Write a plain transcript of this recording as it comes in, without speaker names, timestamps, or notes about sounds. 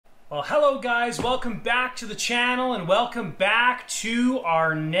Well, hello guys, welcome back to the channel and welcome back to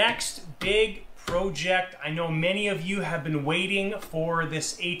our next big project. I know many of you have been waiting for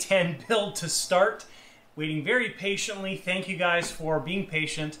this A10 build to start, waiting very patiently. Thank you guys for being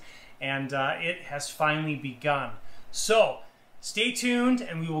patient, and it has finally begun. So stay tuned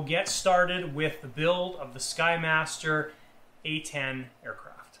and we will get started with the build of the Skymaster A10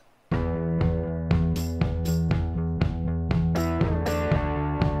 aircraft.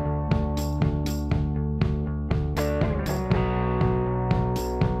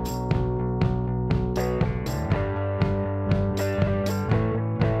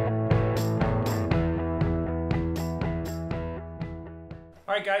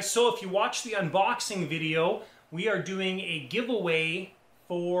 Alright guys, so if you watch the unboxing video, we are doing a giveaway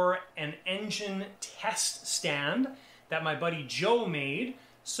for an engine test stand that my buddy Joe made.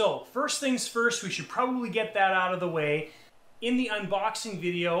 So first things first, we should probably get that out of the way. In the unboxing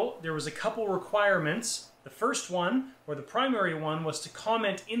video, there was a couple requirements. The first one, or the primary one, was to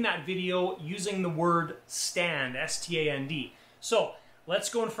comment in that video using the word stand, S-T-A-N-D. So let's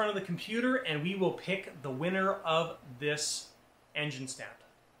go in front of the computer and we will pick the winner of this engine stand.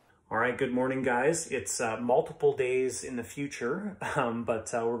 All right, good morning guys. It's multiple days in the future,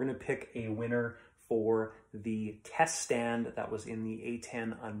 but we're gonna pick a winner for the test stand that was in the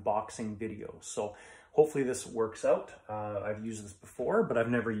A10 unboxing video. So hopefully this works out. I've used this before, but I've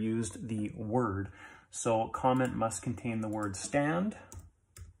never used the word. So comment must contain the word stand.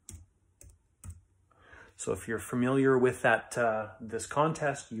 So if you're familiar with that, this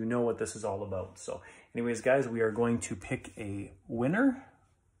contest, you know what this is all about. So anyways, guys, we are going to pick a winner.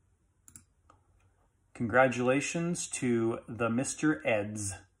 Congratulations to the Mr.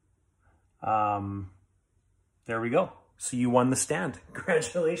 Eds. There we go. So you won the stand.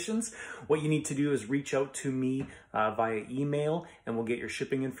 Congratulations. What you need to do is reach out to me via email and we'll get your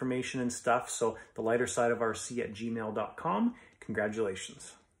shipping information and stuff. So the lighter side of rc@gmail.com.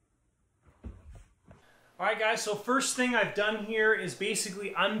 Congratulations. All right, guys, so first thing I've done here is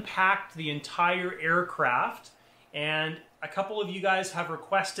basically unpacked the entire aircraft, and a couple of you guys have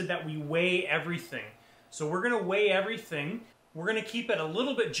requested that we weigh everything. So we're gonna weigh everything. We're gonna keep it a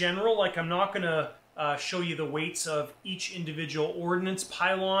little bit general, like I'm not gonna show you the weights of each individual ordnance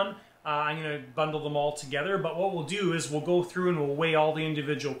pylon. I'm gonna bundle them all together, but what we'll do is we'll go through and we'll weigh all the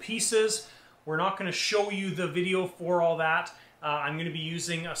individual pieces. We're not gonna show you the video for all that. I'm going to be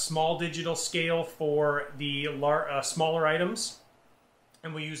using a small digital scale for the smaller items,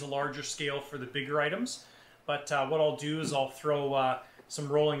 and we'll use a larger scale for the bigger items. But what I'll do is I'll throw some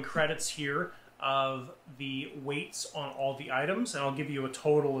rolling credits here of the weights on all the items, and I'll give you a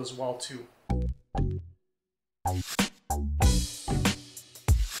total as well too.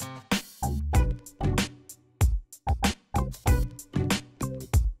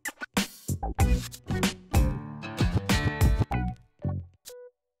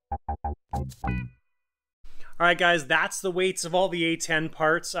 Alright guys, that's the weights of all the A10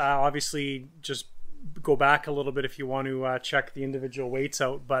 parts. Obviously, just go back a little bit if you want to check the individual weights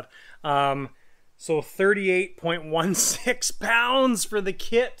out. But so 38.16 pounds for the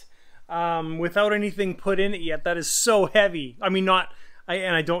kit without anything put in it yet. That is so heavy. I mean,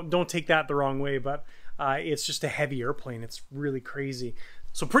 I don't take that the wrong way, but it's just a heavy airplane. It's really crazy.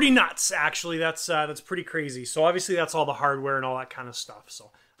 So pretty nuts, actually. That's pretty crazy. So obviously that's all the hardware and all that kind of stuff. So.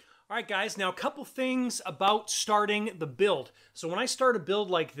 All right, guys, now a couple things about starting the build. So when I start a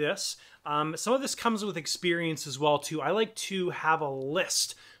build like this, some of this comes with experience as well, too. I like to have a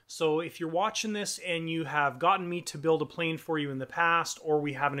list. So if you're watching this and you have gotten me to build a plane for you in the past, or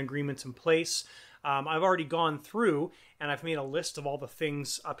we have an agreement in place, I've already gone through and I've made a list of all the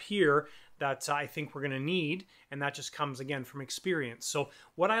things up here that I think we're going to need, and that just comes again from experience. So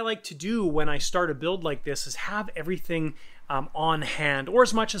what I like to do when I start a build like this is have everything on hand, or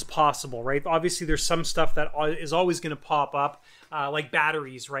as much as possible, right? Obviously there's some stuff that is always going to pop up, like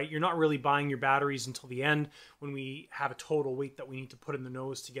batteries, right? You're not really buying your batteries until the end when we have a total weight that we need to put in the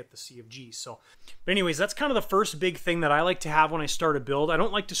nose to get the CFG. So, but anyways, that's kind of the first big thing that I like to have when I start a build. I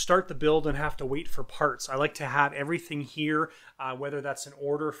don't like to start the build and have to wait for parts. I like to have everything here, whether that's an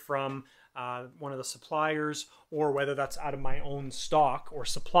order from one of the suppliers or whether that's out of my own stock or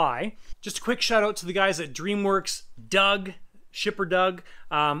supply. Just a quick shout out to the guys at DreamWorks, Doug, Shipper Doug.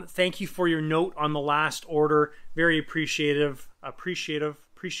 Thank you for your note on the last order. Very appreciated. I appreciate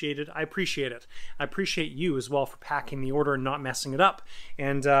it. I appreciate you as well for packing the order and not messing it up.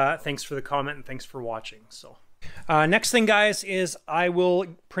 And thanks for the comment and thanks for watching. So. Next thing, guys, is I will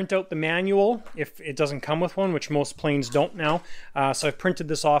print out the manual if it doesn't come with one, which most planes don't now. So I've printed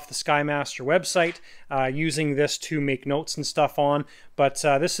this off the Skymaster website, using this to make notes and stuff on. but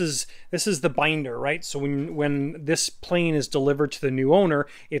this is the binder, right? So when this plane is delivered to the new owner,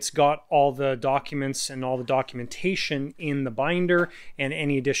 it's got all the documents and all the documentation in the binder, and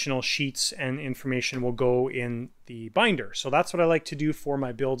any additional sheets and information will go in the binder. So that's what I like to do for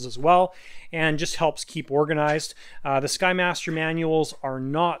my builds as well, and just helps keep organized. The Skymaster manuals are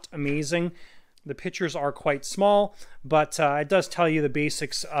not amazing. The pictures are quite small, but it does tell you the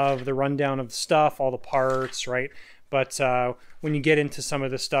basics of the rundown of the stuff, all the parts, right? But when you get into some of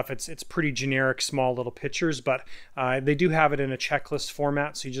this stuff, it's pretty generic, small little pictures, but they do have it in a checklist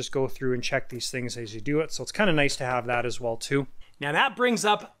format, so you just go through and check these things as you do it. So it's kind of nice to have that as well too. Now that brings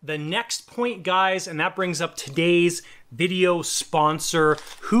up the next point, guys, and that brings up today's video sponsor,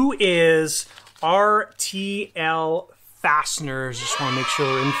 who is RTL Fasteners. Just want to make sure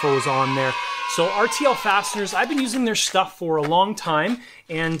their info is on there. So RTL Fasteners, I've been using their stuff for a long time,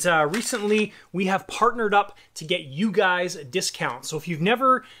 and recently we have partnered up to get you guys a discount. So if you've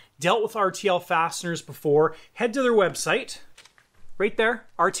never dealt with RTL Fasteners before, head to their website, right there,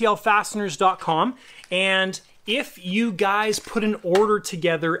 rtlfasteners.com, and if you guys put an order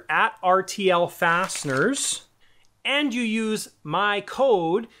together at RTL Fasteners and you use my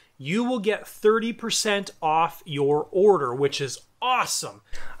code, you will get 30% off your order, which is awesome.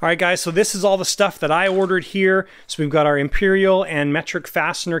 All right, guys, so this is all the stuff that I ordered here. So we've got our Imperial and metric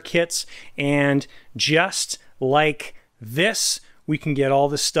fastener kits, and just like this, we can get all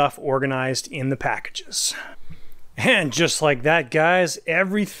this stuff organized in the packages. And just like that, guys,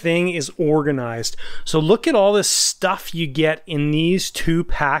 everything is organized. So look at all this stuff you get in these two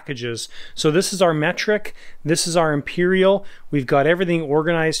packages. So this is our metric, this is our Imperial. We've got everything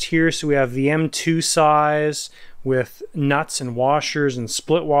organized here. So we have the M2 size with nuts and washers and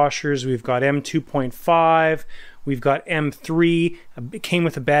split washers. We've got M2.5. We've got M3. It came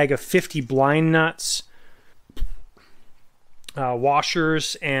with a bag of 50 blind nuts,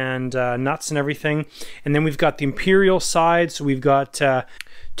 washers and nuts and everything. And then we've got the Imperial side, so we've got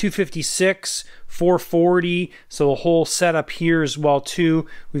 256, 440, so the whole setup here as well too.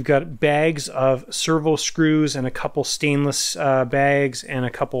 We've got bags of servo screws and a couple stainless bags and a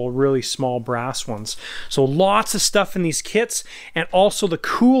couple really small brass ones. So lots of stuff in these kits. And also the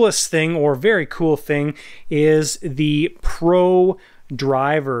coolest thing, or very cool thing, is the Pro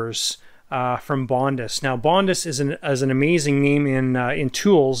drivers from Bondus. Now Bondus is an amazing name in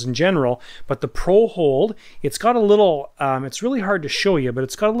tools in general, but the Pro hold, it's got a little, it's really hard to show you, but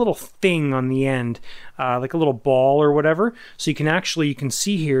it's got a little thing on the end, like a little ball or whatever. So you can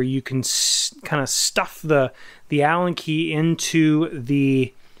see here, you can kind of stuff the Allen key into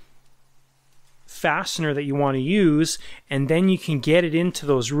the fastener that you want to use, and then you can get it into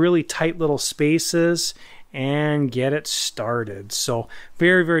those really tight little spaces and get it started. So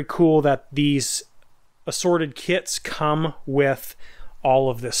very, very cool that these assorted kits come with all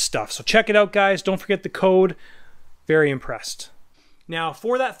of this stuff. So check it out, guys. Don't forget the code. Very impressed. Now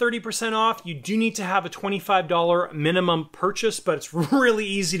for that 30% off, you do need to have a $25 minimum purchase, but it's really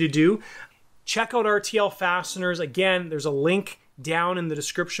easy to do. Check out RTL Fasteners. Again, there's a link down in the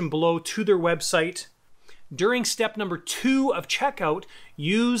description below to their website. During step number 2 of checkout,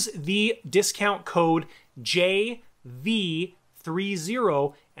 use the discount code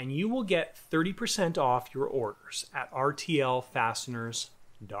JV30 and you will get 30% off your orders at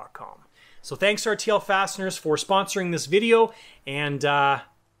rtlfasteners.com. So thanks RTL Fasteners for sponsoring this video, and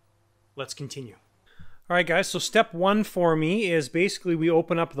let's continue. All right, guys, so step 1 for me is basically we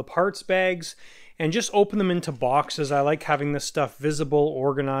open up the parts bags and just open them into boxes. I like having this stuff visible,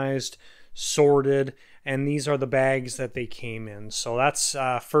 organized, sorted, and these are the bags that they came in. So that's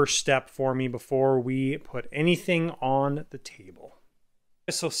first step for me before we put anything on the table.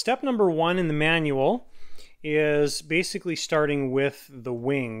 So step number 1 in the manual is basically starting with the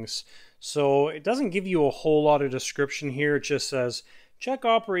wings. So it doesn't give you a whole lot of description here. It just says, check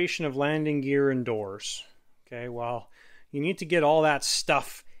operation of landing gear and doors. Okay, well, you need to get all that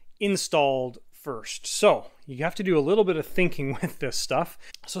stuff installed first. So you have to do a little bit of thinking with this stuff.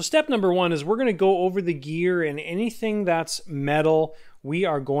 So step number 1 is we're going to go over the gear, and anything that's metal, we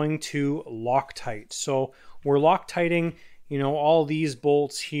are going to Loctite. So we're Loctiting, you know, all these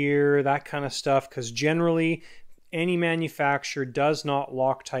bolts here, that kind of stuff, because generally any manufacturer does not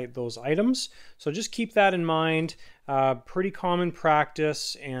Loctite those items. So just keep that in mind. Pretty common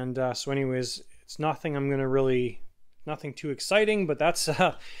practice. And so anyways, it's nothing I'm going to really, nothing too exciting, but that's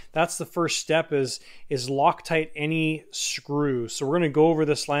the first step is Loctite any screw. So we're going to go over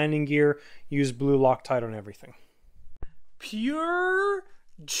this landing gear, use blue Loctite on everything. Pure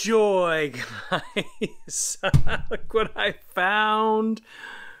joy, guys. Look what I found.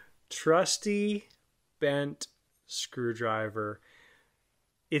 Trusty bent screwdriver.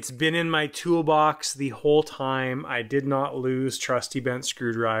 It's been in my toolbox the whole time. I did not lose trusty bent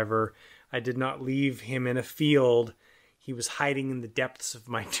screwdriver. I did not leave him in a field. He was hiding in the depths of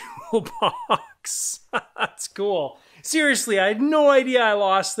my toolbox. That's cool. Seriously, I had no idea I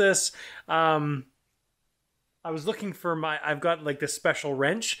lost this. I was looking for I've got like this special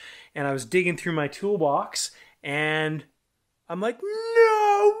wrench, and I was digging through my toolbox, and I'm like,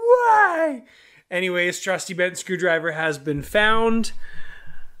 no way! Anyways, trusty bent screwdriver has been found.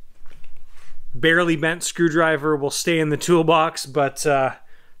 Barely bent screwdriver will stay in the toolbox, but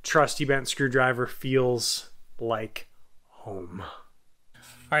trusty bent screwdriver feels like home.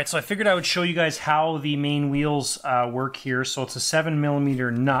 All right, so I figured I would show you guys how the main wheels work here. So it's a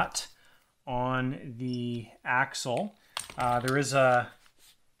 7mm nut on the axle. There is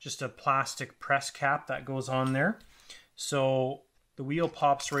just a plastic press cap that goes on there. So the wheel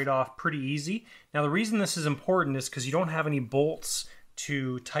pops right off pretty easy. Now the reason this is important is because you don't have any bolts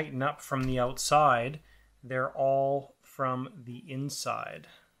to tighten up from the outside. They're all from the inside.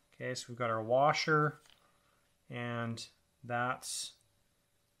 Okay, so we've got our washer, and that's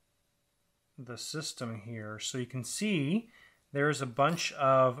the system here. So you can see there's a bunch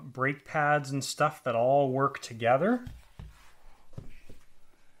of brake pads and stuff that all work together.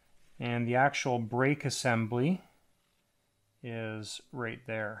 And the actual brake assembly is right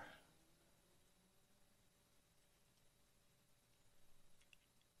there.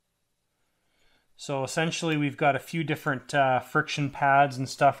 So essentially we've got a few different friction pads and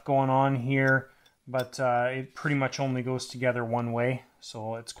stuff going on here, but it pretty much only goes together one way,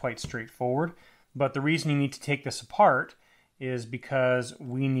 so it's quite straightforward. But the reason you need to take this apart is because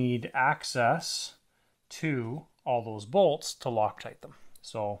we need access to all those bolts to Loctite them.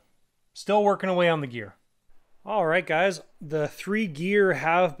 So still working away on the gear. All right, guys, the 3 gear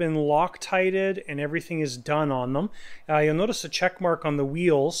have been Loctited and everything is done on them. You'll notice a check mark on the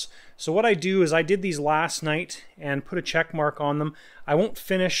wheels. So what I do is I did these last night and put a check mark on them. I won't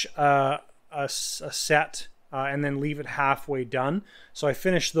finish a set and then leave it halfway done. So I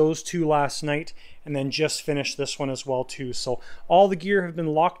finished those 2 last night and then just finished this one as well too. So all the gear have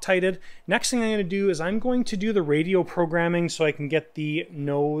been Loctited. Next thing I'm going to do is I'm going to do the radio programming so I can get the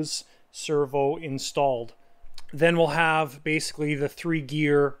nose servo installed. Then we'll have basically the 3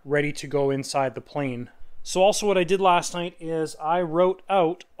 gear ready to go inside the plane. So also what I did last night is I wrote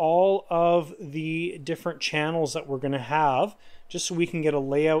out all of the different channels that we're going to have, just so we can get a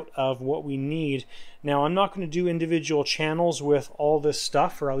layout of what we need. Now I'm not going to do individual channels with all this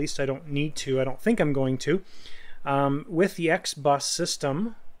stuff, or at least I don't need to. I don't think I'm going to. With the X-Bus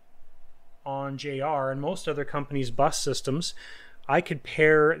system on JR and most other companies' bus systems, I could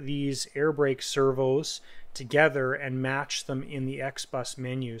pair these air brake servos together and match them in the X-Bus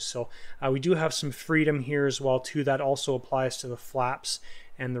menu. So we do have some freedom here as well too. That also applies to the flaps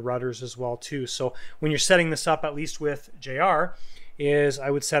and the rudders as well too. So when you're setting this up, at least with JR, is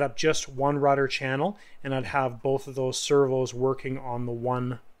I would set up just one rudder channel, and I'd have both of those servos working on the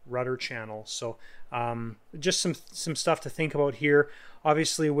one rudder channel. So just some stuff to think about here.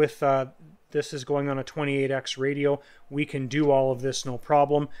 Obviously with this is going on a 28X radio, we can do all of this no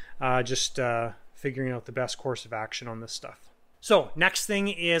problem. Just figuring out the best course of action on this stuff. So next thing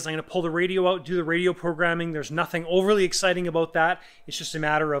is I'm going to pull the radio out, do the radio programming. There's nothing overly exciting about that. It's just a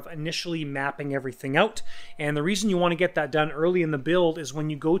matter of initially mapping everything out. And the reason you want to get that done early in the build is when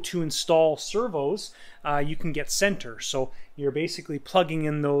you go to install servos, you can get center. So you're basically plugging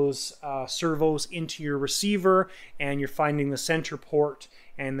in those servos into your receiver, and you're finding the center port,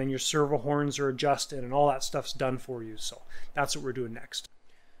 and then your servo horns are adjusted and all that stuff's done for you. So that's what we're doing next.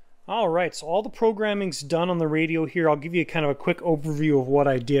 All right, so all the programming's done on the radio here. I'll give you kind of a quick overview of what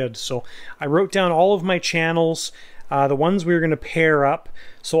I did. So I wrote down all of my channels, the ones we were going to pair up.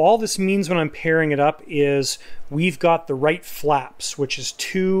 So all this means when I'm pairing it up is we've got the right flaps, which is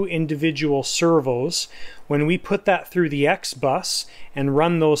 2 individual servos. When we put that through the X-Bus and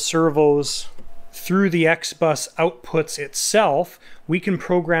run those servos through the X-Bus outputs itself, we can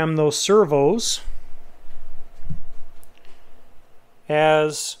program those servos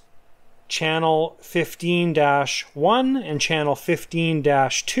as channel 15-1 and channel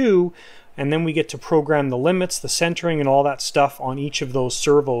 15-2, and then we get to program the limits, the centering, and all that stuff on each of those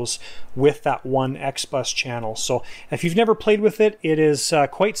servos with that one X-Bus channel. So if you've never played with it, it is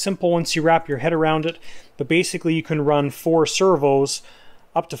quite simple once you wrap your head around it, but basically you can run 4 servos,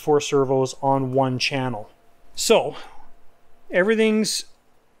 up to 4 servos on one channel. So everything's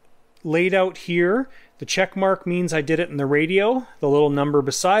laid out here. The check mark means I did it in the radio. The little number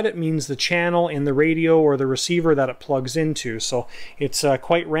beside it means the channel in the radio or the receiver that it plugs into. So it's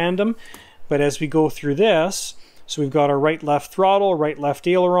quite random. But as we go through this, So we've got our right-left throttle, right-left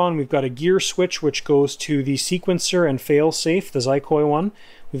aileron. We've got a gear switch, which goes to the Sequencer and Failsafe, the Xicoy one.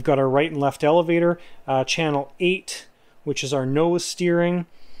 We've got our right and left elevator, channel 8, which is our nose steering,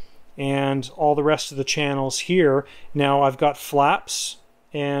 and all the rest of the channels here. Now I've got flaps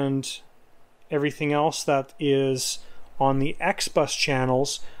and everything else that is on the X-bus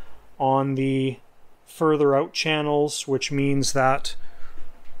channels on the further out channels, which means that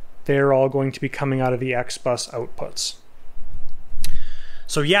they're all going to be coming out of the X-bus outputs.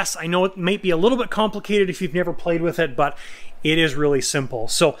 So yes, I know it might be a little bit complicated if you've never played with it, but it is really simple.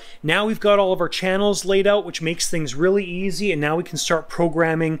 So now we've got all of our channels laid out, which makes things really easy, and now we can start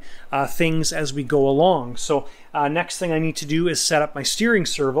programming things as we go along. So next thing I need to do is set up my steering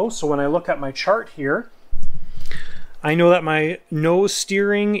servo. So when I look at my chart here, I know that my nose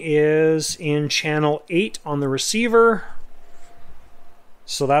steering is in channel 8 on the receiver.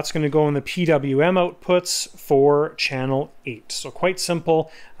 So that's going to go in the PWM outputs for channel 8. So quite simple,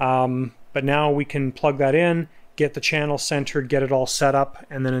 but now we can plug that in, get the channel centered, get it all set up,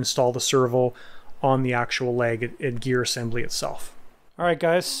 and then install the servo on the actual leg and gear assembly itself. All right,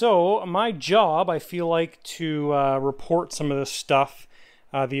 guys, so my job, I feel like, to report some of this stuff,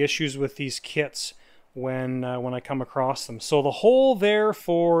 the issues with these kits when I come across them. So the hole there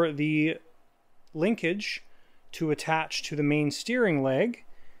for the linkage to attach to the main steering leg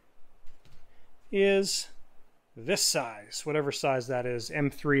is this size, whatever size that is,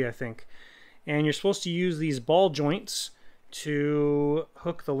 M3 I think. And you're supposed to use these ball joints to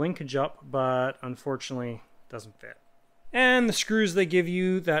hook the linkage up, but unfortunately it doesn't fit. And the screws they give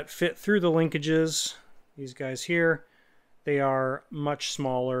you that fit through the linkages, these guys here, they are much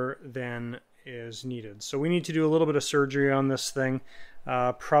smaller than is needed. So we need to do a little bit of surgery on this thing.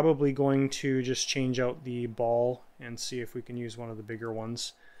 Probably going to just change out the ball and see if we can use one of the bigger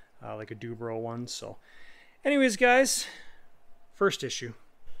ones, like a Dubro one. So anyways, guys, first issue.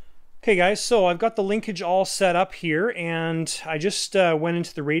 Okay guys, so I've got the linkage all set up here, and I just went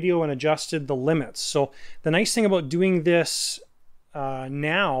into the radio and adjusted the limits. So the nice thing about doing this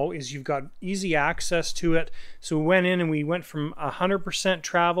now is you've got easy access to it. So we went in and we went from 100%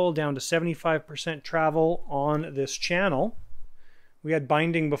 travel down to 75% travel on this channel. We had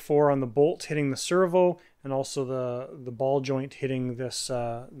binding before on the bolt hitting the servo, and also the ball joint hitting this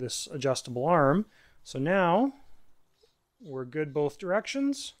this adjustable arm. So now we're good both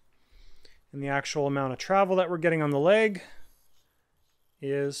directions, and the actual amount of travel that we're getting on the leg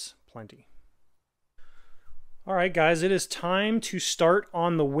is plenty. All right, guys, it is time to start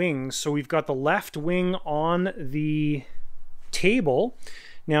on the wings. So we've got the left wing on the table.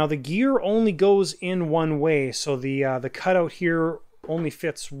 Now the gear only goes in one way, so the cutout here only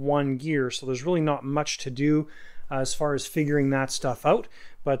fits one gear, so there's really not much to do as far as figuring that stuff out.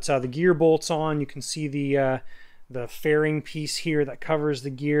 But the gear bolts on. You can see the fairing piece here that covers the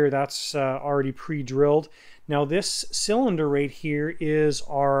gear. That's already pre-drilled. Now this cylinder right here is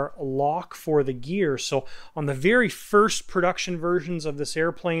our lock for the gear. So on the very first production versions of this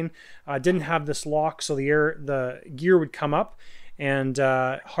airplane, didn't have this lock, so the gear would come up, and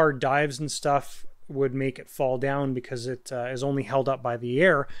hard dives and stuff would make it fall down because it is only held up by the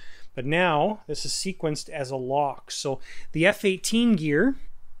air. But now this is sequenced as a lock. So the F-18 gear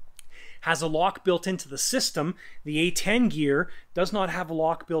has a lock built into the system. The A-10 gear does not have a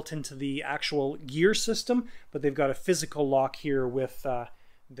lock built into the actual gear system, but they've got a physical lock here with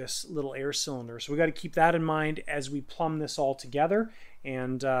this little air cylinder. So we got to keep that in mind as we plumb this all together.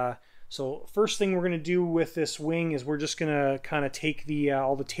 And so first thing we're going to do with this wing is we're just going to kind of take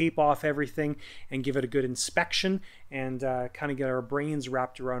all the tape off everything and give it a good inspection, and kind of get our brains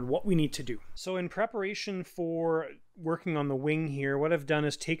wrapped around what we need to do. So in preparation for working on the wing here, what I've done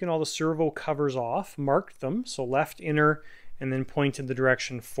is taken all the servo covers off, marked them, so left inner, and then pointed the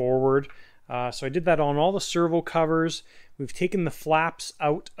direction forward. So I did that on all the servo covers. We've taken the flaps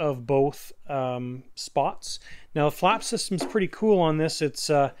out of both spots. Now the flap system's pretty cool on this.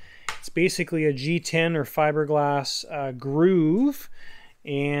 It's basically a G10 or fiberglass groove,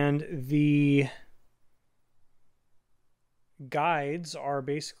 and the guides are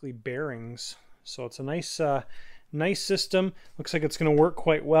basically bearings. So it's a nice system. Looks like it's going to work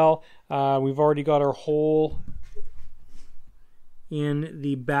quite well. We've already got our hole in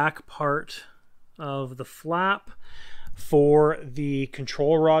the back part of the flap for the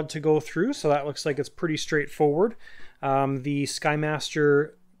control rod to go through, so that looks like it's pretty straightforward. The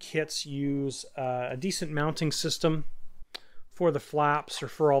Skymaster kits use a decent mounting system for the flaps or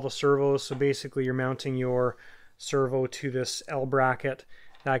for all the servos. So basically you're mounting your servo to this L bracket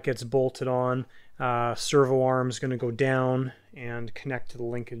that gets bolted on. servo arm is going to go down and connect to the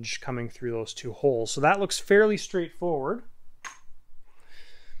linkage coming through those two holes. So that looks fairly straightforward.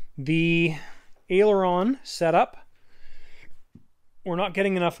 The aileron setup, we're not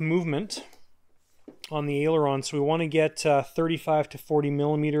getting enough movement on the aileron, so we want to get 35 to 40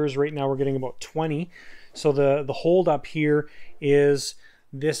 millimeters. Right now we're getting about 20. So the hold up here is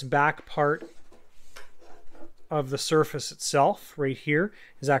this back part of the surface itself right here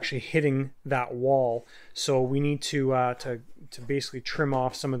is actually hitting that wall. So we need to basically trim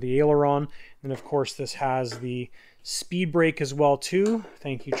off some of the aileron. And of course this has the speed brake as well too.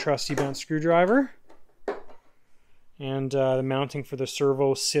 Thank you, trusty bent screwdriver. And the mounting for the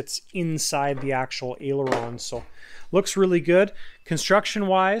servo sits inside the actual aileron. So looks really good. Construction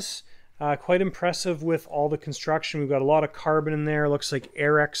wise, quite impressive with all the construction. We've got a lot of carbon in there. Looks like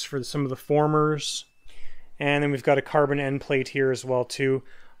Airex for some of the formers. And then we've got a carbon end plate here as well too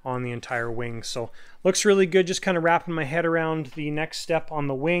on the entire wing. So looks really good. Just kind of wrapping my head around the next step on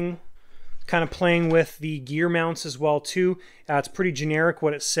the wing. Kind of playing with the gear mounts as well too. It's pretty generic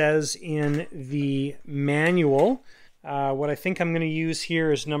what it says in the manual. What I think I'm going to use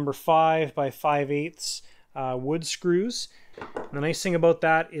here is number 5 by 5/8 wood screws. The nice thing about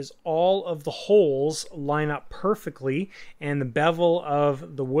that is all of the holes line up perfectly, and the bevel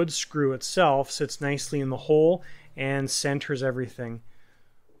of the wood screw itself sits nicely in the hole and centers everything.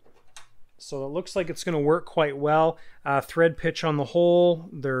 So it looks like it's going to work quite well. Thread pitch on the hole,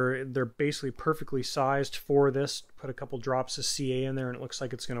 they're basically perfectly sized for this. Put a couple drops of CA in there and it looks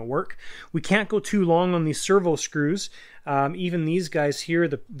like it's going to work. We can't go too long on these servo screws. Even these guys here,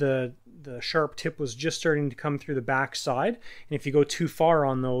 the sharp tip was just starting to come through the back side, and if you go too far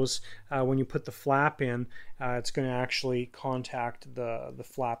on those, when you put the flap in, it's going to actually contact the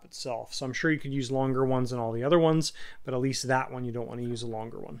flap itself. So I'm sure you could use longer ones than all the other ones, but at least that one you don't want to use a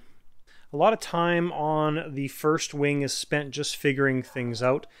longer one. A lot of time on the first wing is spent just figuring things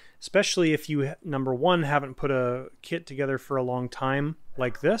out, especially if you, number one, haven't put a kit together for a long time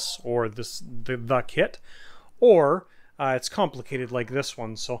like this, or the kit, or it's complicated like this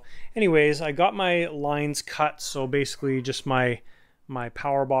one. So anyways, I got my lines cut, so basically just my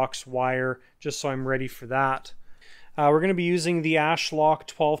power box wire, just so I'm ready for that. We're going to be using the Ashlock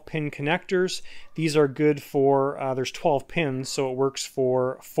 12-pin connectors. These are good for, there's 12 pins, so it works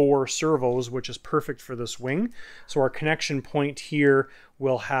for 4 servos, which is perfect for this wing. So our connection point here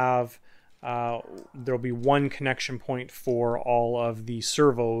will have, there'll be one connection point for all of the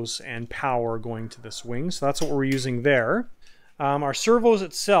servos and power going to this wing. So that's what we're using there. Our servos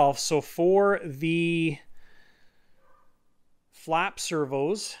itself, so for the flap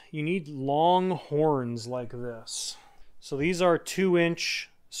servos, you need long horns like this. So these are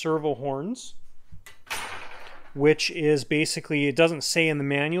 2-inch servo horns, which is basically, it doesn't say in the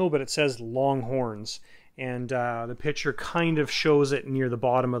manual, but it says long horns. And the picture kind of shows it near the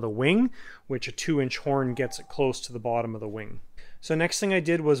bottom of the wing, which a 2-inch horn gets it close to the bottom of the wing. So next thing I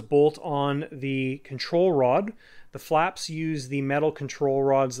did was bolt on the control rod. The flaps use the metal control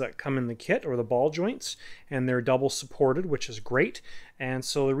rods that come in the kit, or the ball joints, and they're double supported, which is great. And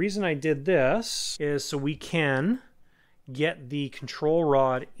so the reason I did this is so we can get the control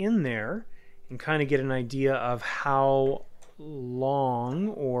rod in there and kind of get an idea of how long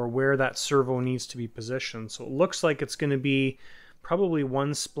or where that servo needs to be positioned. So it looks like it's going to be probably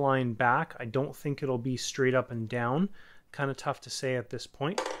one spline back. I don't think it'll be straight up and down. Kind of tough to say at this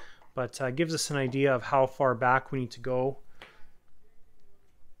point, but gives us an idea of how far back we need to go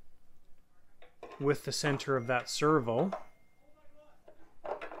with the center of that servo.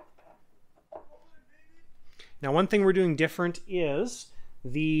 Now, one thing we're doing different is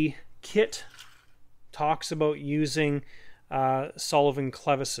the kit talks about using Sullivan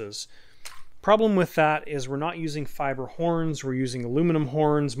clevises. Problem with that is we're not using fiber horns, we're using aluminum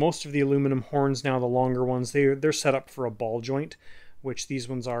horns. Most of the aluminum horns now, the longer ones, they're set up for a ball joint, which these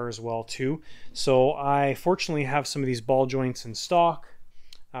ones are as well too. So I fortunately have some of these ball joints in stock.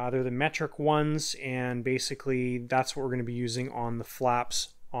 They're the metric ones, and basically that's what we're going to be using on the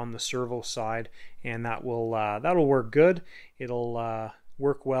flaps on the servo side, and that'll work good. It'll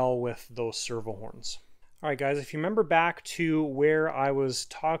work well with those servo horns. Alright guys, if you remember back to where I was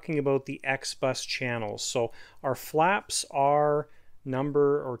talking about the X-bus channels, so our flaps are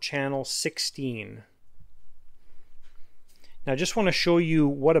number or channel 16. Now I just want to show you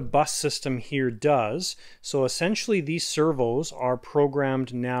what a bus system here does. So essentially these servos are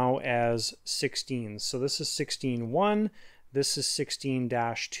programmed now as 16s. So this is 16.1, this is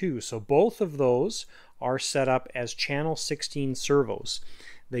 16-2. So both of those are set up as channel 16 servos.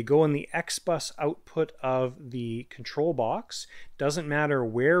 They go in the X-bus output of the control box. Doesn't matter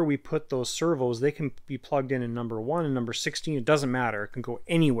where we put those servos. They can be plugged in number 1 and number 16. It doesn't matter. It can go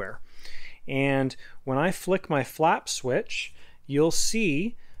anywhere. And when I flick my flap switch, you'll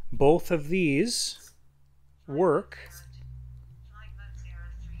see both of these work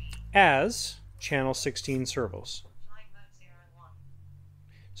as channel 16 servos.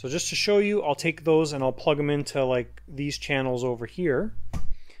 So just to show you, I'll take those and I'll plug them into like these channels over here.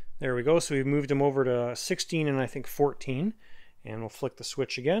 There we go. So we've moved them over to 16 and I think 14. And we'll flick the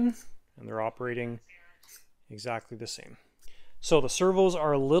switch again and they're operating exactly the same. So the servos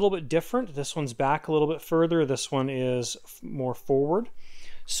are a little bit different. This one's back a little bit further. This one is more forward.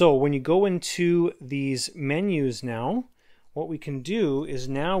 So when you go into these menus now, what we can do is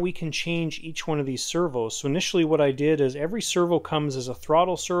now we can change each one of these servos. So initially what I did is every servo comes as a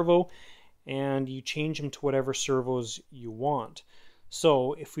throttle servo and you change them to whatever servos you want.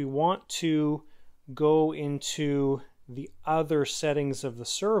 So if we want to go into the other settings of the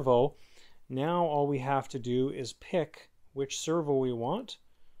servo, now all we have to do is pick which servo we want.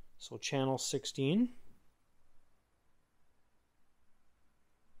 So channel 16.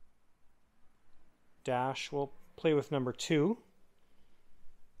 Dash, we'll play with number 2.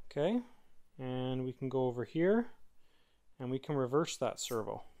 Okay, and we can go over here and we can reverse that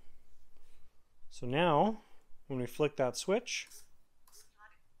servo. So now when we flick that switch,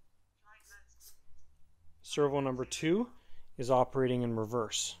 servo number 2 is operating in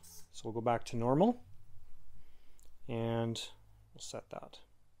reverse. So we'll go back to normal and we'll set that.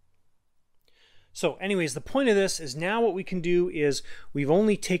 So anyways, the point of this is now what we can do is we've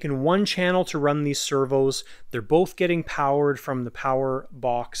only taken one channel to run these servos. They're both getting powered from the power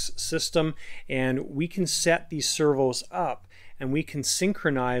box system, and we can set these servos up and we can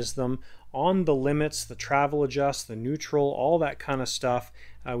synchronize them on the limits, the travel adjust, the neutral, all that kind of stuff.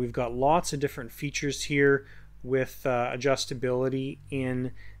 We've got lots of different features here with adjustability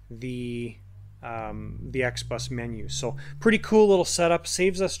in the X-bus menu. So pretty cool little setup,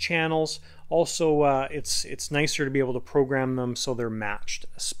 saves us channels. Also, it's nicer to be able to program them so they're matched,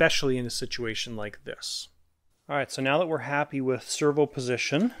 especially in a situation like this. All right, so now that we're happy with servo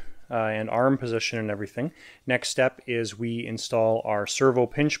position and arm position and everything, next step is we install our servo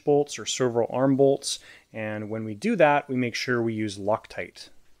pinch bolts or servo arm bolts, and when we do that, we make sure we use Loctite.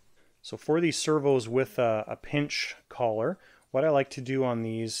 So for these servos with a pinch collar, what I like to do on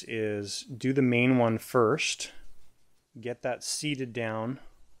these is do the main one first, get that seated down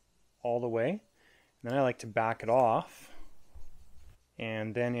all the way, and then I like to back it off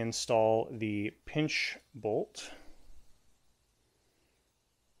and then install the pinch bolt.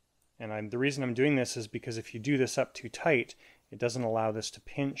 And the reason I'm doing this is because if you do this up too tight, it doesn't allow this to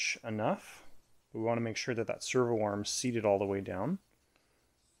pinch enough. We want to make sure that that servo arm is seated all the way down.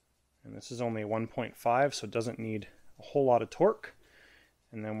 And this is only a 1.5, so it doesn't need a whole lot of torque.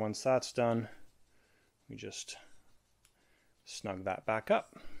 And then once that's done, we just snug that back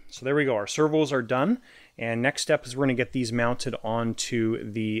up. So there we go, our servos are done. And next step is we're going to get these mounted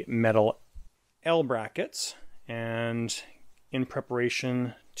onto the metal L brackets and in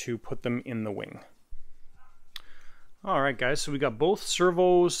preparation to put them in the wing. Alright guys, so we got both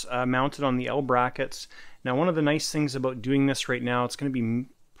servos mounted on the L brackets. Now one of the nice things about doing this right now, it's going to be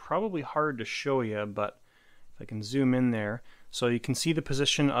probably hard to show you, but if I can zoom in there, so you can see the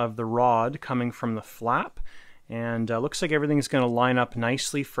position of the rod coming from the flap, and looks like everything's going to line up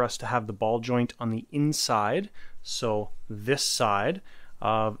nicely for us to have the ball joint on the inside, so this side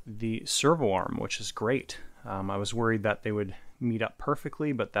of the servo arm, which is great. I was worried that they would meet up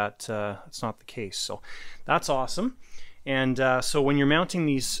perfectly, but that's not the case, so that's awesome. And so when you're mounting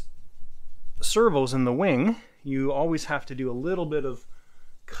these servos in the wing, you always have to do a little bit of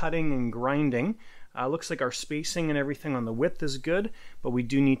cutting and grinding. Looks like our spacing and everything on the width is good, but we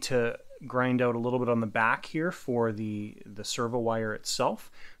do need to grind out a little bit on the back here for the servo wire itself.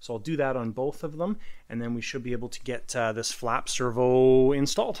 So I'll do that on both of them, and then we should be able to get this flap servo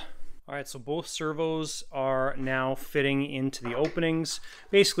installed. Alright, so both servos are now fitting into the openings.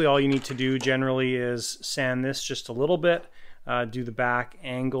 Basically all you need to do generally is sand this just a little bit, do the back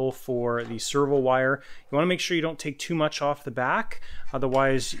angle for the servo wire. You want to make sure you don't take too much off the back,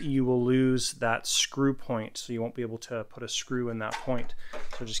 otherwise you will lose that screw point, so you won't be able to put a screw in that point.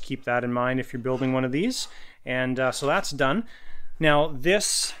 So just keep that in mind if you're building one of these. And so that's done. Now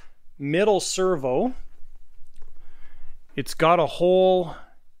this middle servo, it's got a hole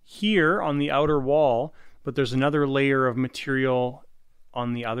here on the outer wall, but there's another layer of material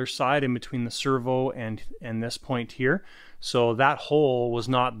on the other side in between the servo and this point here. So that hole was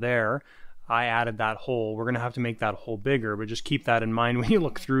not there. I added that hole. We're going to have to make that hole bigger, but just keep that in mind when you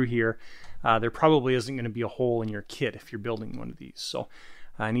look through here. There probably isn't going to be a hole in your kit if you're building one of these. So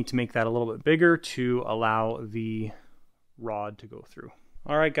I need to make that a little bit bigger to allow the rod to go through.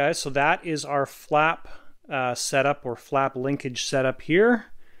 All right, guys, so that is our flap setup or flap linkage setup here,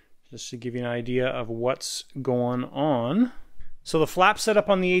 just to give you an idea of what's going on. So the flap setup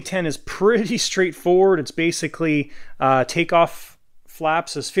on the A10 is pretty straightforward. It's basically takeoff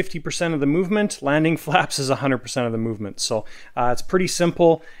flaps is 50% of the movement, landing flaps is 100% of the movement. So it's pretty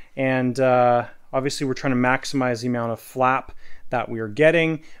simple, and obviously we're trying to maximize the amount of flap that we are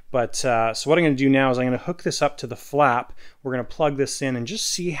getting. But so what I'm going to do now is I'm going to hook this up to the flap. We're going to plug this in and just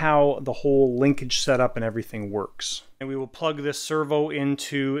see how the whole linkage setup and everything works. And we will plug this servo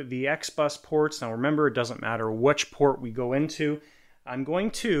into the X-bus ports. Now remember, it doesn't matter which port we go into. I'm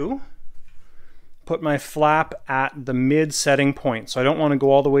going to put my flap at the mid setting point. So I don't want to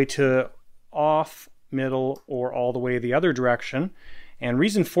go all the way to off, middle, or all the way the other direction. And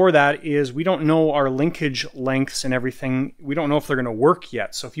reason for that is we don't know our linkage lengths and everything. We don't know if they're going to work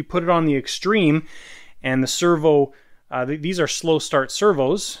yet. So if you put it on the extreme and the servo, these are slow start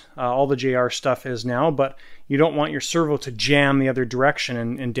servos, all the JR stuff is now, but you don't want your servo to jam the other direction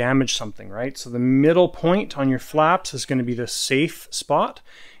and damage something, right? So the middle point on your flaps is going to be the safe spot.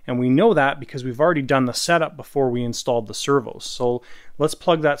 And we know that because we've already done the setup before we installed the servos. So let's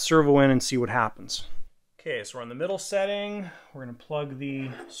plug that servo in and see what happens. Okay, so we're on the middle setting. We're going to plug the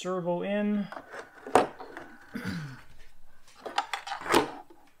servo in.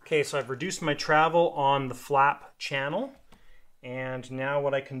 Okay, so I've reduced my travel on the flap channel. And now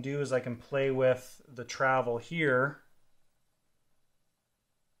what I can do is I can play with the travel here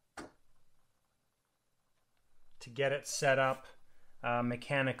to get it set up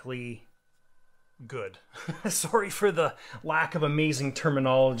mechanically good. Sorry for the lack of amazing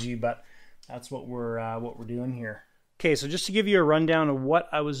terminology, but that's what we're doing here. Okay, so just to give you a rundown of what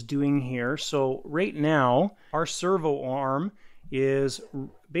I was doing here. So right now, our servo arm is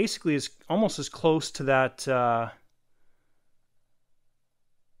basically almost as close to that to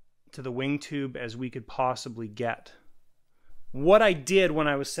the wing tube as we could possibly get. What I did when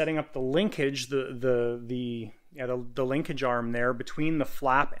I was setting up the linkage, the linkage arm there between the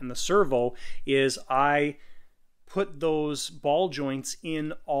flap and the servo, is I put those ball joints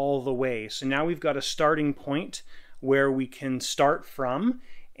in all the way. So now we've got a starting point where we can start from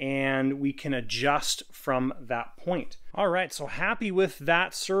and we can adjust from that point. All right, so happy with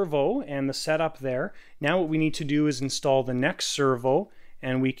that servo and the setup there. Now what we need to do is install the next servo,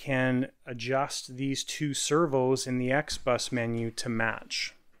 and we can adjust these two servos in the X-bus menu to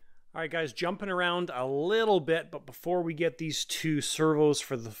match. All right, guys, jumping around a little bit, but before we get these two servos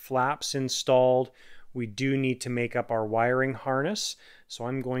for the flaps installed, we do need to make up our wiring harness. So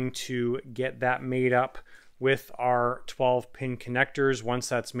I'm going to get that made up with our 12-pin connectors. Once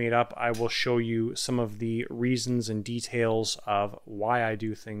that's made up, I will show you some of the reasons and details of why I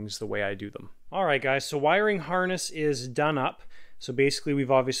do things the way I do them. All right, guys, so wiring harness is done up. So basically,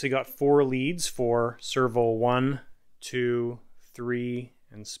 we've obviously got 4 leads for servo 1, 2, 3,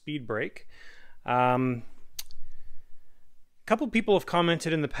 and speed brake. A couple people have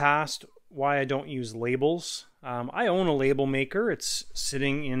commented in the past why I don't use labels. I own a label maker. It's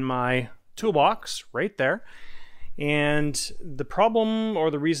sitting in my toolbox right there. And the problem,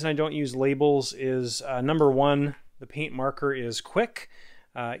 or the reason I don't use labels, is number one, the paint marker is quick,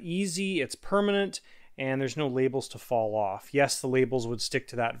 easy, it's permanent, and there's no labels to fall off. Yes, the labels would stick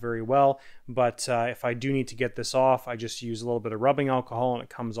to that very well, but if I do need to get this off, I just use a little bit of rubbing alcohol and it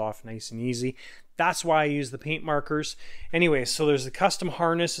comes off nice and easy. That's why I use the paint markers. Anyway, so there's the custom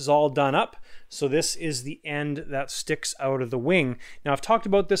harness is all done up. So this is the end that sticks out of the wing. Now I've talked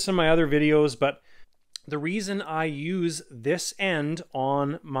about this in my other videos, but the reason I use this end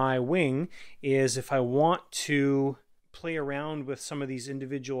on my wing is if I want to play around with some of these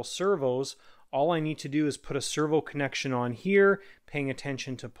individual servos, all I need to do is put a servo connection on here, paying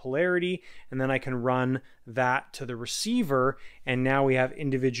attention to polarity, and then I can run that to the receiver, and now we have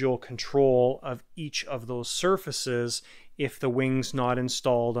individual control of each of those surfaces if the wing's not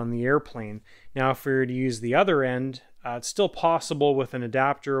installed on the airplane. Now if we were to use the other end, it's still possible with an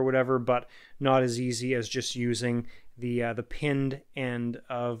adapter or whatever, but not as easy as just using the pinned end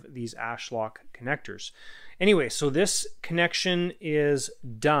of these Ashlock connectors. Anyway, so this connection is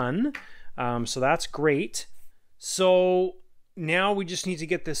done. So that's great. So now we just need to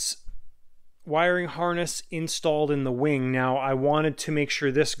get this wiring harness installed in the wing. Now I wanted to make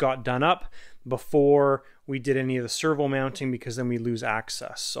sure this got done up before we did any of the servo mounting, because then we lose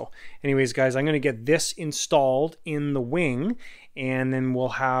access. So anyways guys, I'm going to get this installed in the wing, and then we'll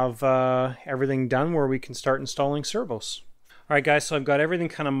have everything done where we can start installing servos. Alright guys, so I've got everything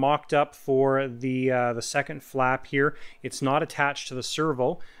kind of mocked up for the second flap here. It's not attached to the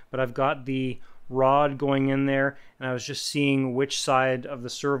servo, but I've got the rod going in there, and I was just seeing which side of the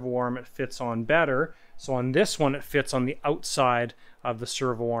servo arm it fits on better. So on this one it fits on the outside of the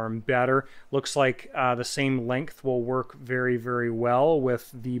servo arm better. Looks like the same length will work very, very well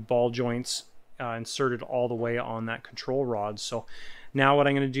with the ball joints inserted all the way on that control rod. So now what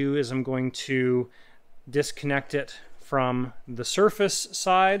I'm going to do is I'm going to disconnect it from the surface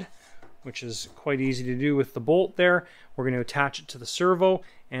side, which is quite easy to do with the bolt there. We're going to attach it to the servo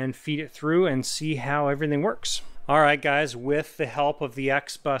and feed it through and see how everything works. Alright guys, with the help of the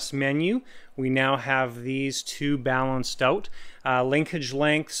X-Bus menu, we now have these two balanced out. Linkage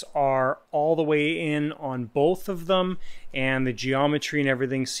lengths are all the way in on both of them, and the geometry and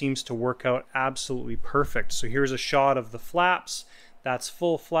everything seems to work out absolutely perfect. So here's a shot of the flaps. That's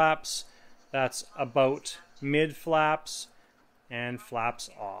full flaps. That's about mid flaps, and flaps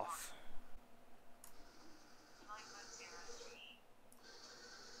off.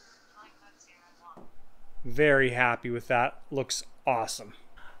 Very happy with that. Looks awesome.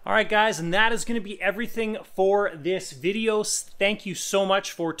 Alright guys, and that is going to be everything for this video. Thank you so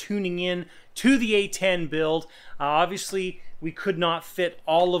much for tuning in to the A10 build. Obviously, we could not fit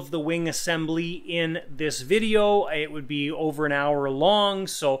all of the wing assembly in this video. It would be over an hour long,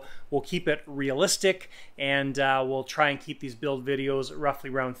 so we'll keep it realistic, and we'll try and keep these build videos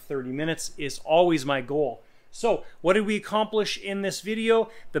roughly around 30 minutes is always my goal. So, what did we accomplish in this video?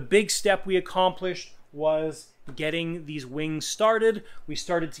 The big step we accomplished was getting these wings started. We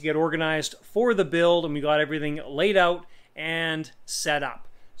started to get organized for the build, and we got everything laid out and set up.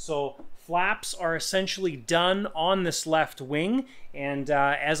 So flaps are essentially done on this left wing, and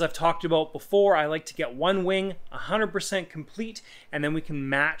as I've talked about before, I like to get one wing 100% complete, and then we can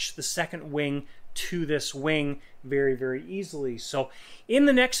match the second wing to this wing very, very easily. So in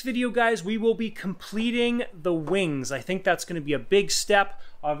the next video guys, we will be completing the wings. I think that's going to be a big step.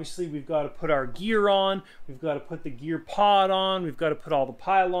 Obviously we've got to put our gear on, we've got to put the gear pod on, we've got to put all the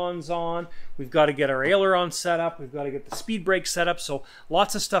pylons on, we've got to get our aileron set up, we've got to get the speed brake set up. So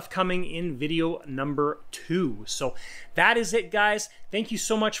lots of stuff coming in video number 2. So that is it guys. Thank you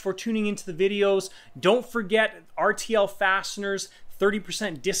so much for tuning into the videos. Don't forget RTL fasteners,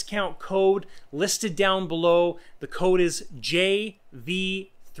 30% discount code listed down below. The code is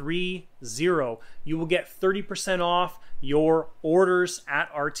JV30. You will get 30% off your orders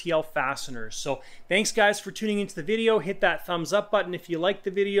at RTL Fasteners. So thanks guys for tuning into the video. Hit that thumbs up button if you like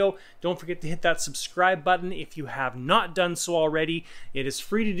the video. Don't forget to hit that subscribe button if you have not done so already. It is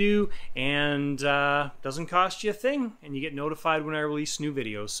free to do and doesn't cost you a thing, and you get notified when I release new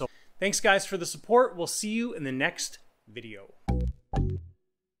videos. So thanks guys for the support. We'll see you in the next video.